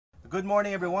Good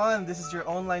morning everyone, this is your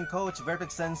online coach,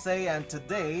 Vertex Sensei, and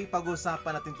today,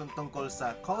 pag-usapan natin tungkol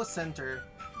sa call center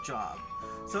job.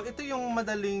 So ito yung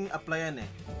madaling applyan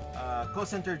call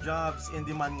center jobs in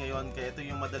demand ngayon, kaya ito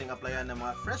yung madaling applyan ng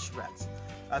mga fresh grads.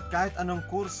 At kahit anong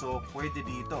kurso, pwede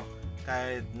dito.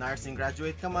 Kahit nursing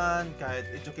graduate ka man, kahit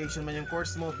education man yung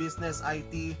course mo, business,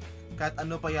 IT, kahit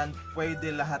ano pa yan,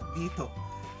 pwede lahat dito.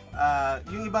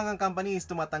 Yung ibang companies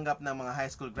tumatanggap ng mga high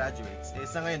school graduates.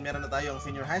 Sa ngayon, meron na tayong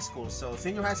senior high school. So,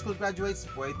 senior high school graduates,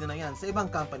 pwede na yan sa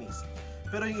ibang companies.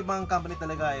 Pero yung ibang company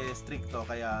talaga stricto,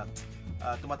 kaya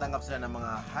tumatanggap sila ng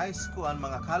mga high school,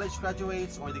 mga college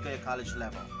graduates, or di kaya college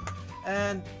level.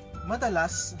 And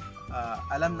madalas,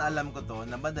 alam ko to,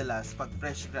 na madalas, pag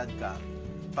fresh grad ka,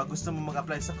 pag gusto mo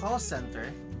mag-apply sa call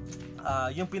center,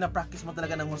 yung pinapractice mo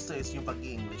talaga ng gusto is yung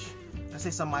pag-i-English. Kasi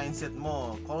sa mindset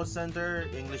mo, call center,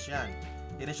 English yan.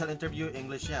 Initial interview,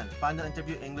 English yan. Final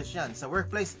interview, English yan. Sa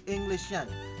workplace, English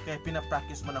yan. Kaya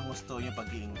pinapractice mo ng gusto yung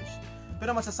pag-i-English.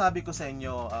 Pero masasabi ko sa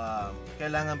inyo,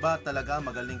 kailangan ba talaga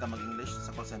magaling ka mag-English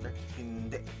sa call center?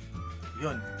 Hindi.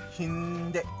 Yun,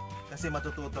 hindi. Kasi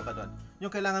matututo ka doon.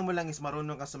 Yung kailangan mo lang is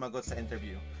marunong ka sumagot sa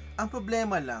interview. Ang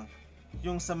problema lang,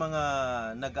 yung sa mga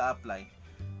nag-a-apply,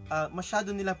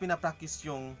 masyado nilang pinapractice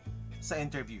yung sa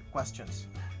interview, questions.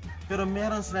 Pero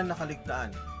meron silang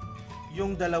nakaligtaan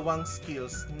yung dalawang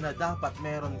skills na dapat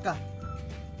meron ka.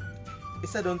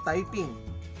 Isa doon, typing.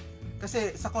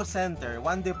 Kasi sa call center,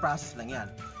 one day process lang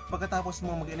yan. Pagkatapos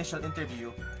mo mag-initial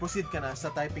interview, proceed ka na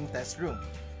sa typing test room.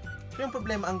 Yung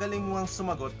problema, ang galing mo ang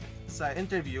sumagot sa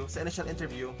interview, sa initial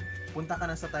interview, punta ka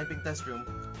na sa typing test room.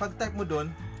 Pag type mo doon,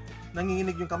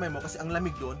 nanginginig yung kamay mo kasi ang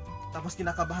lamig doon, tapos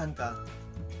kinakabahan ka,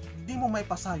 di mo may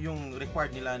pasa yung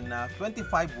required nila na 25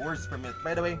 words per minute.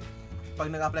 By the way, pag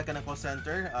nag-apply ka ng call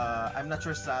center, I'm not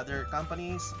sure sa other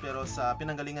companies, pero sa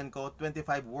pinanggalingan ko,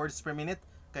 25 words per minute,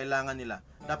 kailangan nila.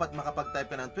 Dapat makapag-type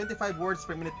ka ng 25 words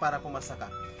per minute para pumasa ka.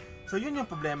 So yun yung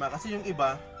problema, kasi yung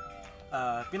iba,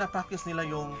 pinapractice nila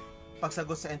yung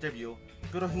pagsagot sa interview,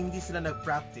 pero hindi sila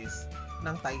nag-practice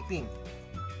ng typing.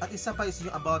 At isa pa is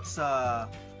yung about sa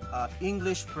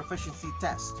English proficiency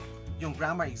test, yung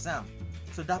grammar exam.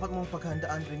 So dapat mong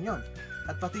paghandaan rin yun.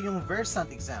 At pati yung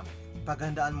versant exam,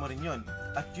 paghandaan mo rin yun.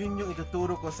 At yun yung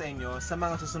ituturo ko sa inyo sa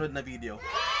mga susunod na video.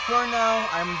 For now,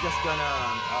 I'm just gonna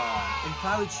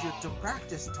encourage you to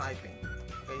practice typing.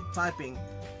 Okay, typing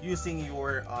using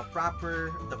your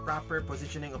the proper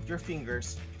positioning of your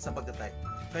fingers sa pagtatype.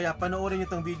 Kaya panoorin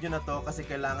nyo itong video na to kasi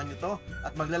kailangan nyo to.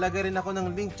 At maglalagay rin ako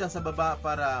ng link dyan sa baba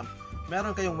para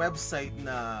meron kayong website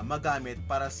na magamit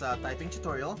para sa typing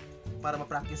tutorial, para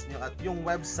ma-practice nyo, at yung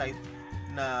website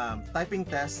na typing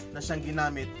test na siyang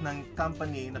ginamit ng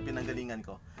company na pinanggalingan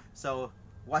ko. So,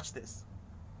 watch this.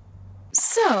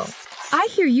 So,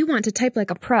 I hear you want to type like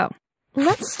a pro.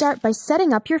 Let's start by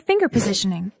setting up your finger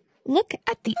positioning. Look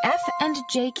at the F and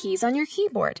J keys on your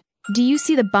keyboard. Do you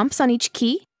see the bumps on each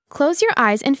key? Close your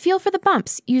eyes and feel for the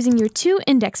bumps using your 2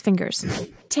 index fingers.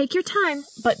 Take your time,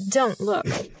 but don't look.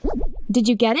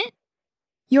 Did you get it?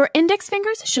 Your index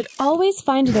fingers should always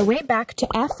find their way back to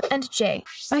F and J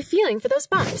by feeling for those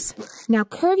bumps. Now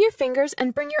curve your fingers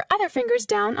and bring your other fingers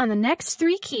down on the next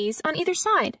 3 keys on either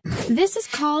side. This is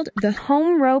called the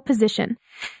home row position.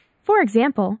 For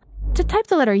example, to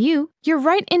type the letter U, your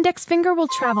right index finger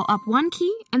will travel up 1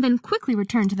 key and then quickly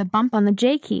return to the bump on the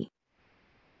J key.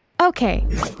 Okay,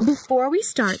 before we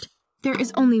start, there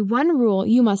is only one rule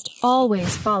you must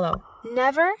always follow.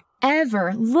 Never,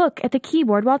 ever look at the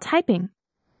keyboard while typing.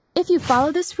 If you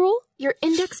follow this rule, your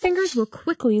index fingers will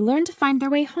quickly learn to find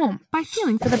their way home by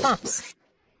feeling for the bumps.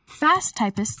 Fast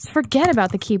typists forget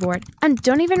about the keyboard and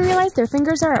don't even realize their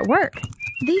fingers are at work.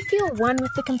 They feel one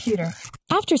with the computer.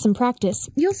 After some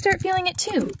practice, you'll start feeling it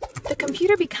too. The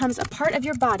computer becomes a part of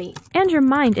your body and your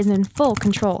mind is in full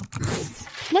control.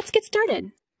 Let's get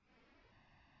started.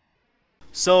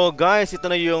 So guys, ito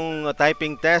na yung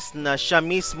typing test na siya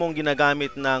mismong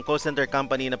ginagamit ng call center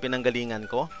company na pinanggalingan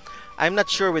ko. I'm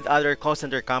not sure with other call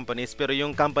center companies, pero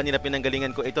yung company na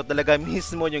pinanggalingan ko, ito talaga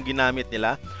mismo yung ginamit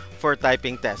nila for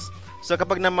typing test. So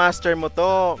kapag na-master mo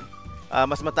to,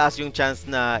 mas mataas yung chance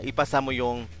na ipasa mo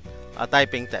yung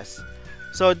typing test.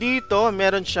 So dito,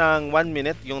 meron siyang 1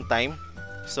 minute yung time.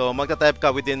 So magta-type ka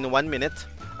within 1 minute.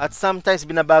 At sometimes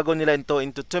binabago nila ito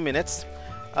into 2 minutes.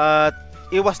 At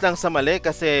iwas lang sa mali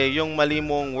kasi yung mali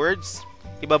mong words,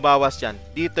 ibabawas yan.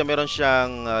 Dito meron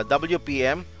siyang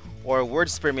WPM or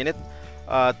words per minute.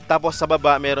 Tapos sa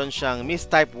baba meron siyang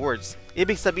mistyped words.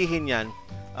 Ibig sabihin yan,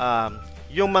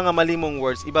 yung mga mali mong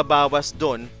words ibabawas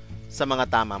doon sa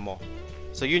mga tama mo.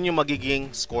 So yun yung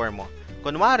magiging score mo.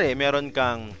 Kunwari meron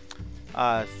kang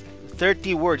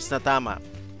 30 words na tama,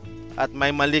 at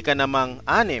may mali ka namang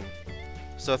 6.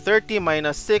 So 30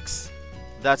 minus 6,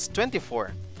 that's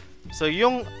 24. So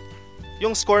yung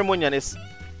score mo niyan is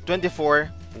 24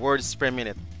 words per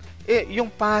minute. Yung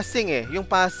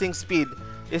passing speed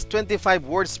is 25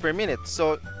 words per minute.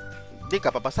 So di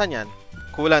ka papasa niyan.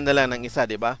 Kulang na lang ng isa,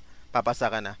 di ba?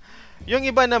 Papasa ka na. Yung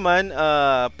iba naman,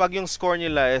 pag yung score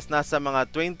nila is nasa mga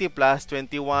 20 plus,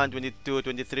 21, 22,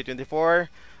 23, 24,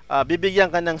 bibigyan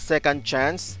ka ng second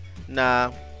chance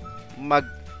na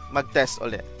mag-test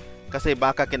ulit. Kasi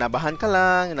baka kinabahan ka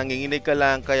lang, nanginginig ka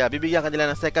lang, kaya bibigyan ka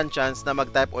nila ng second chance na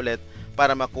mag-type ulit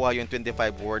para makuha yung 25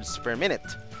 words per minute.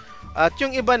 At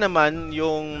yung iba naman,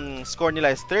 yung score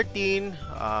nila is 13,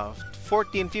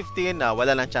 14, 15,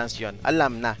 wala lang chance yon.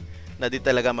 Alam na di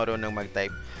talaga marunong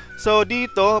mag-type. So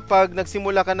dito, pag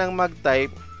nagsimula ka ng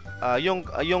mag-type,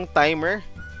 yung timer,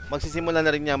 magsisimula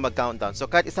na rin niya mag-countdown. So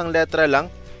kahit isang letra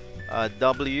lang,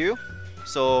 W,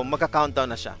 so magka-countdown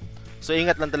na siya. So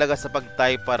ingat lang talaga sa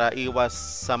pag-type para iwas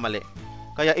sa mali.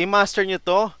 Kaya i-master nyo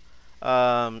to.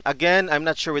 Again, I'm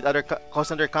not sure with other call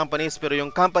center companies, pero yung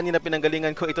company na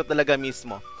pinanggalingan ko, ito talaga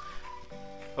mismo.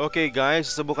 Okay guys,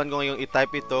 susubukan ko ngayong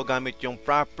i-type ito gamit yung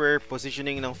proper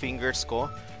positioning ng fingers ko.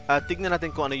 At tignan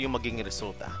natin kung ano yung magiging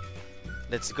resulta.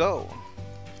 Let's go!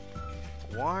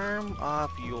 Warm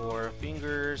up your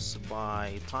fingers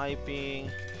by typing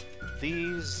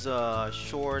these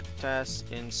short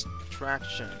test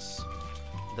instructions.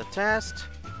 The test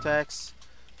text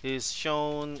is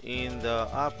shown in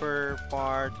the upper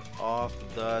part of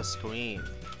the screen.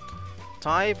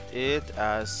 Type it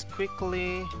as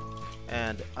quickly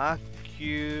and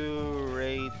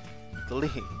accurately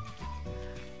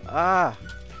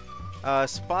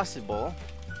as possible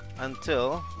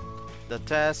until the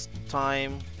test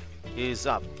time is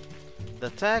up.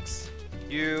 The text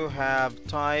you have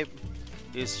typed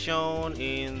is shown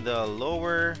in the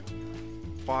lower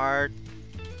part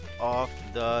of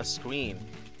the screen.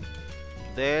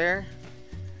 There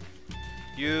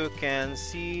you can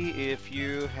see if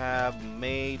you have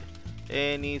made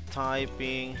any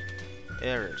typing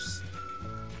errors.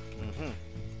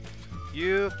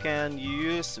 You can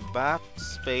use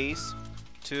backspace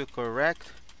to correct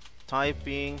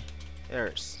typing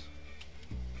errors.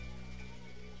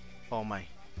 Oh my.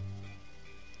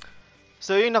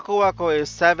 So yung nakuha ko is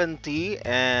 70,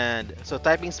 and so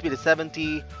typing speed is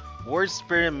 70 words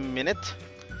per minute,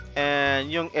 and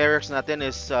yung errors natin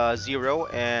is 0,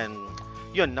 and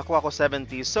yun, nakuha ko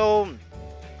 70. So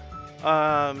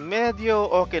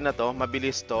medyo okay na to,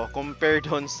 mabilis to compared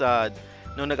doon sa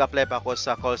nung nag-apply pa ako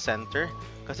sa call center,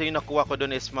 kasi yung nakuha ko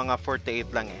doon is mga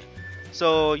 48 lang eh.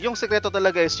 So yung sekreto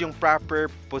talaga is yung proper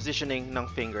positioning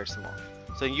ng fingers mo.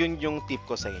 So yun yung tip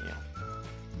ko sa inyo.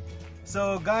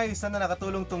 So guys, sana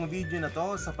nakatulong tong video na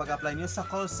to sa pag-apply nyo sa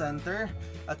call center.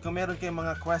 At kung meron kayong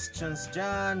mga questions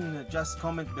dyan, just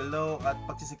comment below at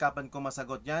pagsisikapan ko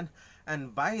masagot yan.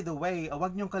 And by the way,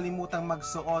 huwag nyong kalimutang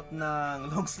magsuot ng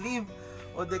long sleeve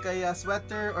o di kaya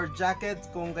sweater or jacket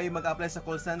kung kayo mag-apply sa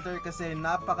call center, kasi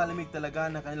napakalamig talaga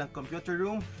ng kanilang computer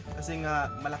room kasi nga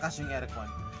malakas yung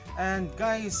aircon. And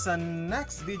guys, sa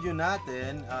next video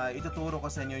natin, ituturo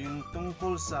ko sa inyo yung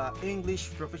tungkol sa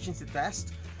English Proficiency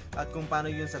Test at kung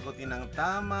paano yun sagutin ng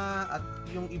tama at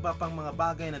yung iba pang mga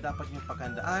bagay na dapat yung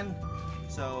paghandaan.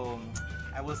 So,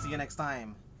 I will see you next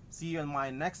time. See you in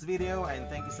my next video, and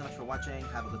thank you so much for watching.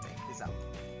 Have a good day. Peace out.